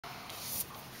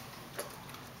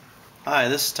Hi,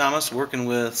 this is Thomas working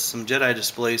with some Jedi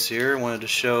Displays here. I wanted to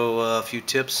show a few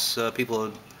tips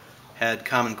people had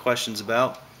common questions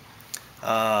about.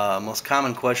 Most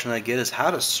common question I get is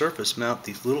how to surface mount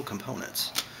these little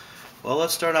components. Well,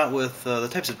 let's start out with the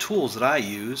types of tools that I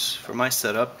use for my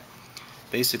setup.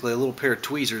 Basically, a little pair of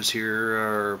tweezers here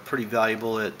are pretty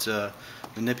valuable at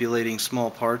manipulating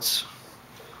small parts,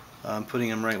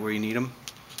 putting them right where you need them.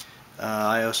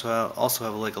 I also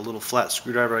have like a little flat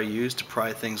screwdriver I use to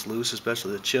pry things loose,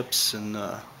 especially the chips and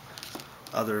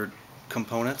other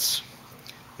components.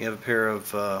 You have a pair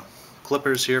of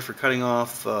clippers here for cutting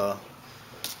off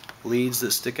leads that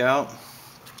stick out.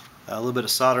 A little bit of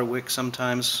solder wick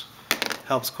sometimes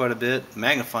helps quite a bit.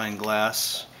 Magnifying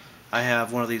glass. I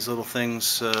have one of these little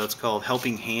things, it's called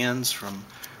Helping Hands from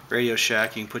Radio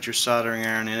Shack. You can put your soldering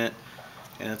iron in it,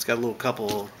 and it's got a little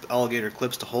couple alligator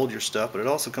clips to hold your stuff, but it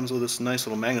also comes with this nice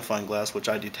little magnifying glass which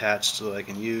I detached so that I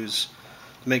can use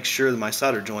to make sure that my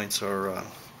solder joints are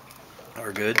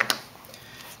good.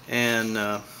 And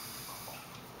the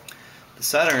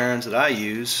soldering irons that I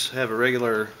use have a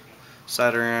regular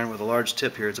soldering iron with a large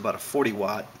tip here. It's about a 40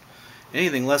 watt.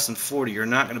 Anything less than 40, you're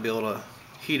not going to be able to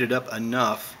heat it up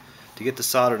enough to get the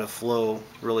solder to flow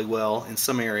really well in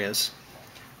some areas.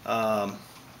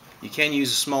 You can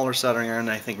use a smaller soldering iron.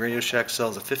 I think Radio Shack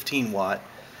sells a 15 watt,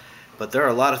 but there are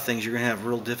a lot of things you're going to have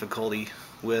real difficulty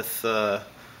with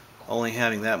only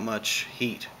having that much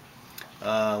heat.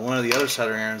 One of the other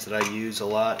soldering irons that I use a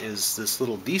lot is this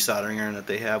little desoldering iron that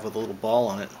they have with a little ball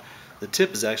on it. The tip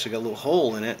has actually got a little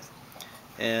hole in it,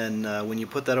 and when you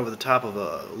put that over the top of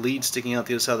a lead sticking out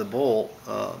the other side of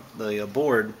the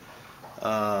board,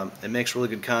 it makes really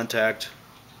good contact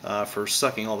for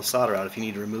sucking all the solder out if you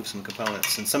need to remove some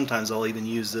components. And sometimes I'll even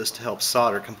use this to help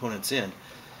solder components in,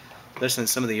 especially in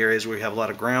some of the areas where you have a lot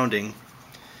of grounding.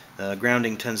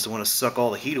 Grounding tends to want to suck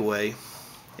all the heat away,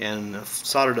 and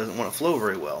solder doesn't want to flow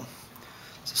very well.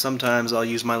 So sometimes I'll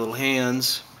use my little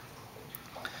hands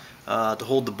to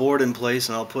hold the board in place,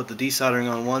 and I'll put the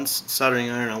desoldering soldering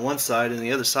iron on one side and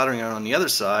the other soldering iron on the other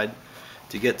side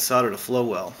to get solder to flow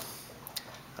well.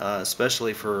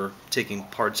 Especially for taking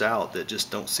parts out that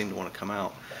just don't seem to want to come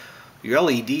out. Your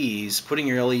LEDs, putting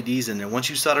your LEDs in there,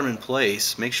 once you solder them in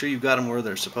place, make sure you've got them where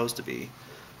they're supposed to be.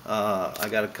 I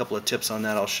got a couple of tips on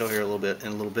that I'll show here in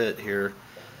a little bit here.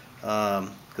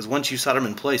 Because once you solder them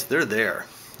in place, they're there.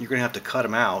 You're going to have to cut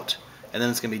them out, and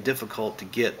then it's going to be difficult to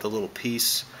get the little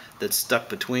piece that's stuck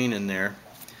between in there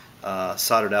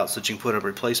soldered out so that you can put a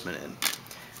replacement in.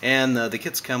 And the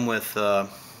kits come with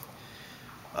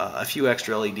a few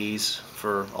extra LEDs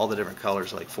for all the different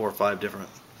colors, like 4 or 5 different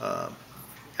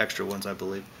extra ones, I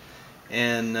believe,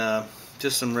 and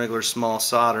just some regular small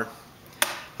solder.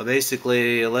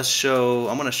 Basically, I'm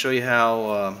going to show you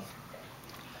how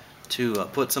to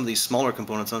put some of these smaller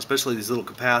components on, especially these little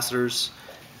capacitors.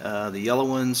 The yellow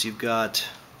ones you've got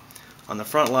on the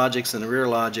front logics, and the rear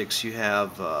logics you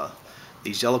have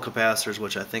these yellow capacitors,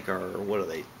 which I think are, what are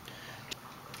they?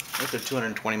 I think they're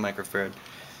 220 microfarad.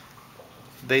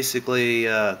 Basically,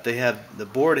 the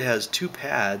board has 2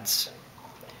 pads,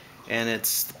 and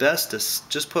it's best to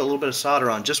just put a little bit of solder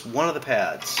on just one of the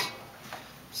pads.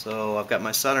 So I've got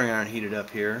my soldering iron heated up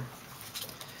here,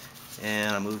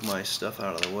 and I move my stuff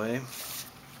out of the way.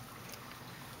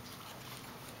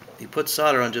 You put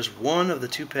solder on just one of the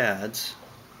 2 pads,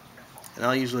 and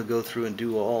I'll usually go through and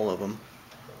do all of them.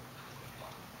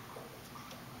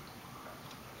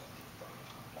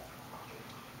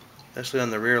 Especially on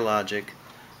the rear logic,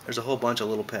 there's a whole bunch of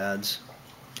little pads.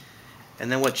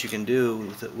 And then what you can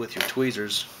do with your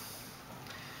tweezers,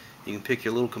 you can pick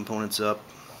your little components up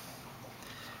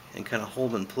and kind of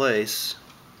hold in place.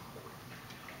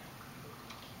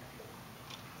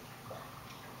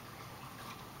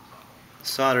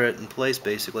 Solder it in place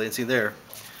basically, and see there,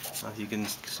 if you can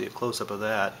see a close-up of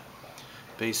that.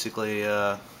 Basically,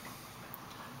 I've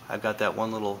got that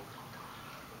one little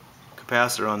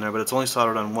capacitor on there, but it's only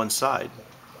soldered on one side.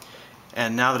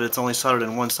 And now that it's only soldered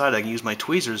on one side, I can use my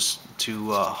tweezers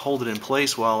to hold it in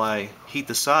place while I heat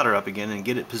the solder up again and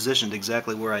get it positioned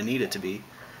exactly where I need it to be.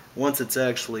 Once it's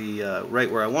actually right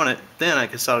where I want it, then I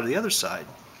can solder the other side.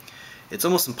 It's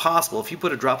almost impossible, if you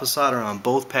put a drop of solder on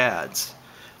both pads,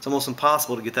 it's almost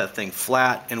impossible to get that thing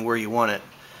flat and where you want it,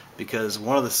 because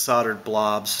one of the soldered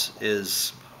blobs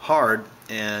is hard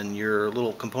and your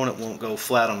little component won't go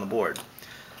flat on the board.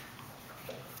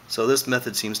 So this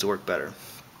method seems to work better.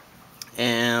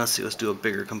 And let's see, let's do a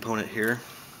bigger component here.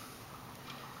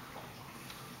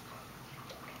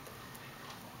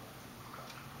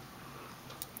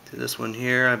 To this one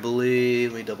here, I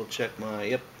believe, let me double check my,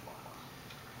 yep,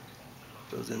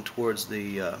 goes in towards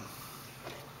the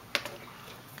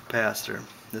capacitor.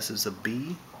 This is a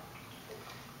B.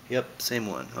 Yep, same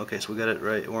one. Okay, so we got it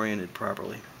right oriented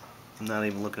properly. I'm not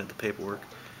even looking at the paperwork.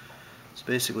 So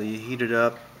basically you heat it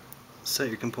up, set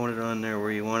your component on there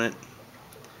where you want it,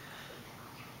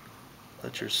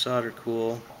 let your solder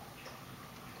cool,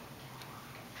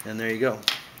 and there you go.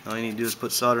 All you need to do is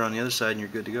put solder on the other side and you're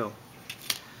good to go.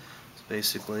 So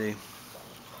basically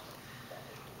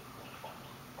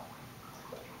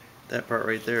that part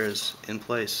right there is in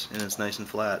place and it's nice and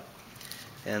flat.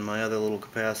 And my other little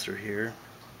capacitor here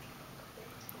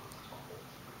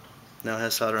now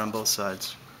has solder on both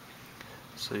sides,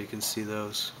 so you can see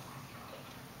those.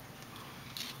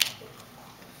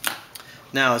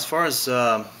 Now as far as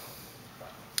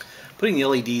putting the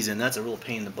LEDs in, that's a real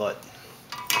pain in the butt.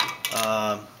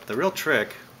 The real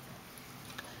trick,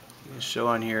 you can show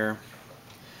on here,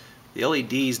 the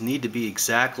LEDs need to be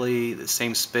exactly the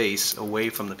same space away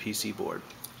from the PC board.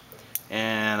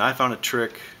 And I found a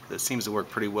trick that seems to work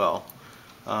pretty well.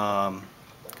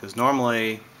 Because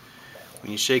normally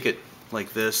when you shake it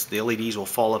like this, the LEDs will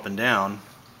fall up and down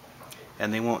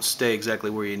and they won't stay exactly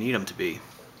where you need them to be.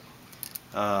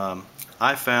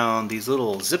 I found these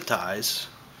little zip ties,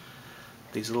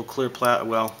 these little clear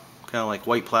kind of like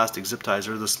white plastic zip ties.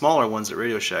 They're the smaller ones that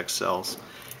Radio Shack sells,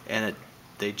 and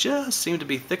they just seem to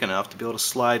be thick enough to be able to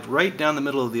slide right down the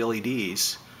middle of the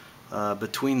LEDs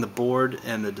between the board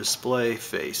and the display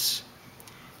face.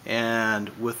 And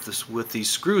with these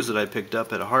screws that I picked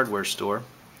up at a hardware store,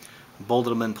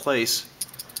 bolted them in place,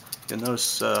 you'll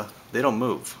notice they don't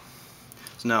move.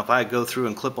 So now if I go through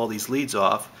and clip all these leads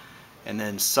off and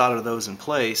then solder those in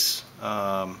place,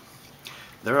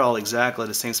 they're all exactly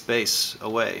the same space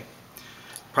away.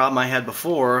 Problem I had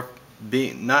before,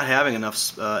 not having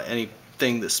enough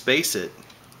anything to space it,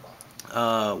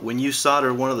 when you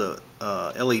solder one of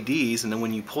the LEDs and then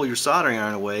when you pull your soldering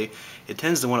iron away, it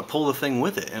tends to want to pull the thing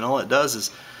with it, and all it does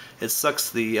is it sucks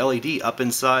the LED up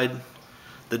inside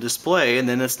the display and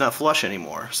then it's not flush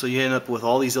anymore. So you end up with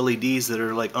all these LEDs that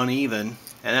are like uneven,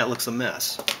 and that looks a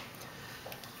mess.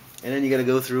 And then you got to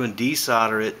go through and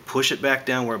desolder it, push it back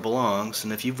down where it belongs,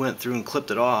 and if you went through and clipped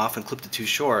it off and clipped it too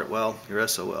short, well, you're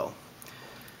SOL.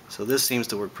 So this seems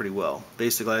to work pretty well.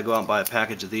 Basically I go out and buy a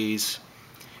package of these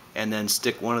and then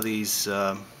stick one of these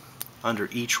under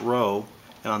each row.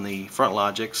 And on the front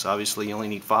logics, obviously you only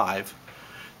need 5.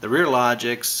 The rear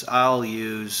logics, I'll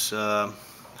use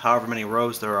however many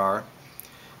rows there are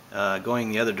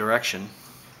going the other direction.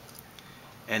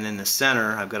 And in the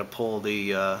center I've got to pull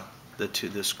the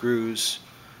screws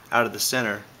out of the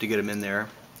center to get them in there,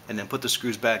 and then put the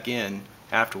screws back in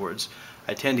afterwards.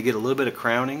 I tend to get a little bit of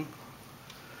crowning,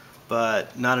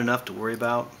 but not enough to worry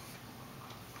about,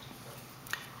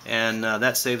 and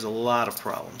that saves a lot of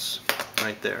problems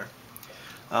right there.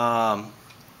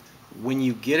 When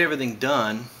you get everything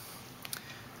done,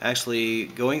 actually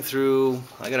going through,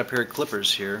 I got a pair of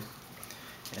clippers here,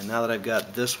 and now that I've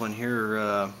got this one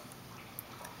here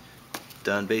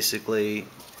done, basically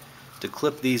to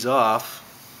clip these off,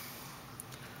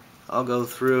 I'll go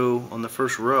through on the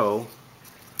first row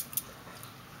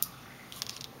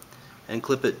and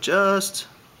clip it just,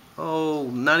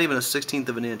 not even a 1/16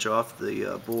 of an inch off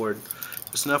the board,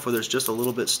 just enough where there's just a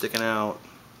little bit sticking out,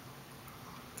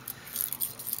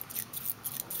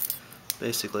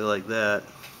 basically like that.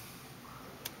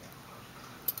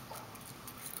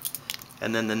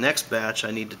 And then the next batch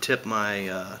I need to tip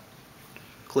my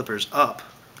clippers up,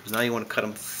 because now you want to cut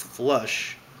them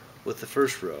flush with the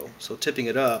first row. So tipping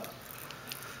it up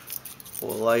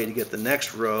will allow you to get the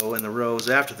next row and the rows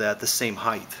after that the same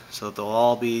height, so that they'll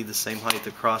all be the same height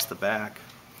across the back,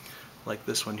 like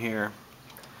this one here.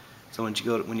 So when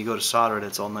you go to solder it,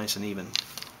 it's all nice and even.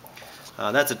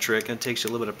 That's a trick, and it takes you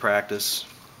a little bit of practice.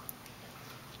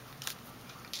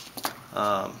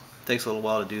 Takes a little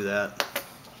while to do that.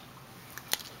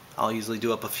 I'll usually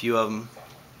do up a few of them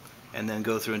and then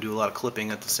go through and do a lot of clipping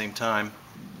at the same time.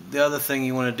 The other thing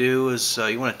you want to do is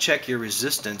you want to check your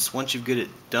resistance once you get it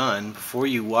done before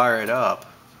you wire it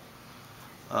up.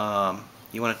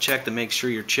 You want to check to make sure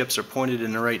your chips are pointed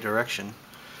in the right direction.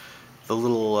 The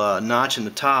little notch in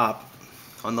the top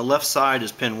on the left side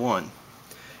is pin 1,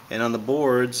 and on the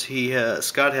boards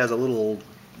Scott has a little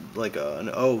like an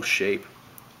O shape.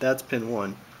 That's pin 1.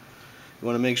 You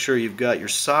want to make sure you've got your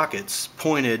sockets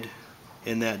pointed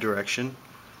in that direction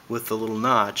with the little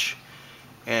notch,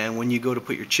 and when you go to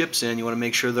put your chips in, you want to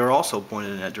make sure they're also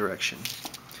pointed in that direction.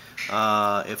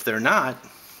 If they're not,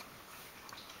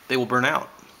 they will burn out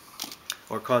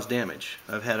or cause damage.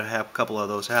 I've had a couple of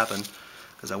those happen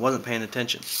because I wasn't paying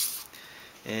attention,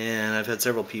 and I've had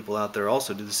several people out there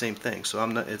also do the same thing. So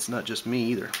it's not just me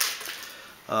either.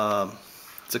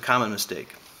 It's a common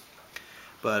mistake.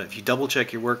 But if you double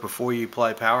check your work before you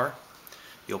apply power,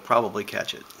 you'll probably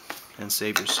catch it and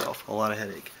save yourself a lot of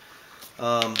headache.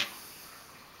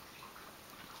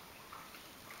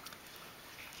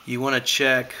 You want to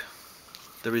check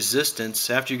the resistance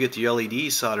after you get the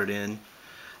LED soldered in.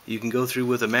 You can go through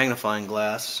with a magnifying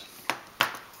glass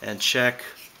and check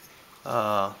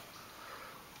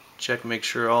make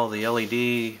sure all the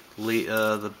LED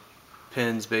the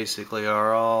pins basically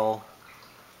are all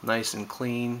nice and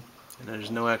clean, and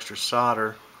there's no extra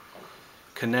solder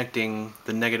connecting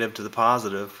the negative to the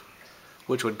positive,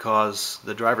 which would cause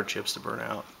the driver chips to burn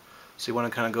out. So you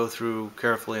want to kind of go through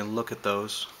carefully and look at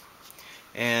those.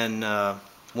 And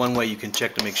one way you can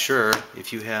check to make sure,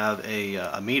 if you have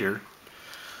a meter,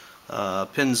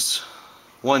 pins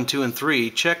 1, 2, and 3,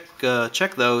 check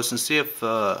those and see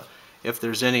if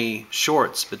there's any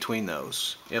shorts between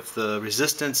those. If the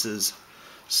resistance is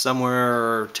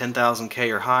somewhere 10,000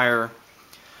 K or higher,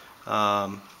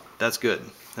 that's good.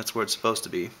 That's where it's supposed to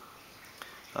be.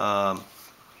 Or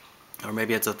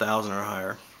maybe it's 1,000 or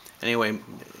higher. Anyway,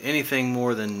 anything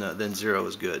more than 0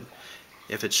 is good.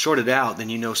 If it's shorted out, then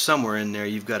you know somewhere in there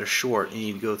you've got a short, and you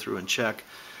need to go through and check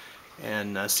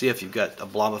and see if you've got a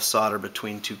blob of solder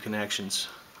between two connections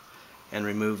and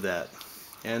remove that.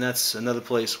 And that's another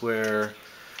place where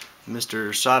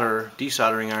Mr.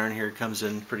 Desoldering iron here comes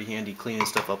in pretty handy, cleaning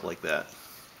stuff up like that.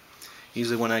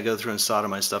 Usually when I go through and solder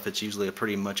my stuff, it's usually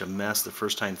pretty much a mess the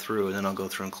first time through, and then I'll go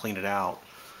through and clean it out,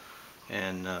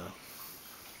 and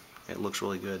it looks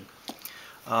really good.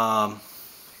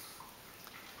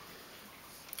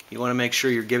 You want to make sure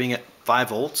you're giving it 5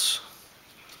 volts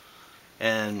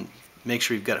and make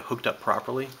sure you've got it hooked up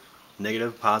properly.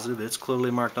 Negative, positive, it's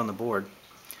clearly marked on the board.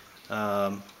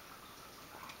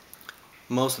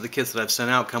 Most of the kits that I've sent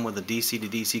out come with a DC to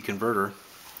DC converter,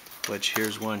 which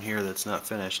here's one here that's not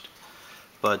finished.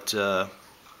 But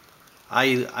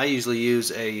I usually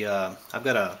use I've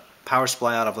got a power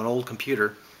supply out of an old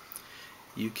computer.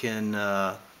 You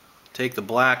can take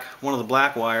one of the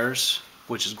black wires,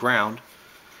 which is ground,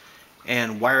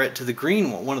 and wire it to the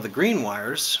one of the green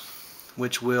wires,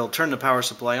 which will turn the power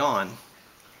supply on,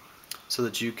 so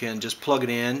that you can just plug it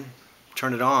in,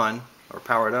 turn it on, or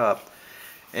power it up,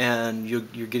 and you're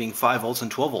getting 5 volts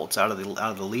and 12 volts out of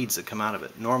the leads that come out of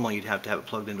it. Normally you'd have to have it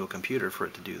plugged into a computer for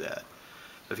it to do that.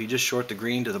 If you just short the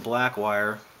green to the black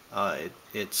wire,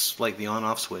 it's like the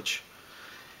on-off switch.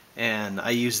 And I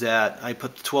use that. I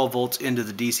put the 12 volts into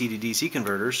the DC to DC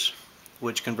converters,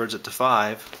 which converts it to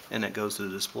 5, and it goes to the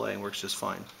display and works just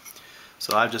fine.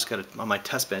 So I've just got it on my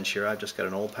test bench here. I've just got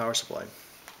an old power supply.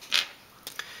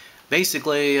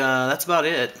 Basically, that's about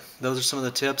it. Those are some of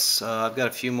the tips. I've got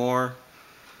a few more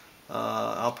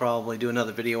I'll probably do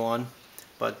another video on,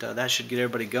 but that should get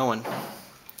everybody going.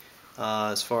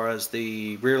 As far as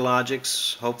the rear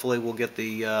logics, hopefully we'll get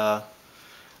the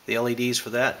LEDs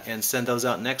for that and send those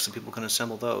out next so people can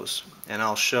assemble those. And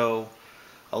I'll show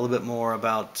a little bit more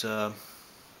about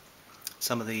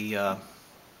some of the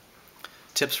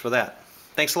tips for that.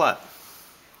 Thanks a lot.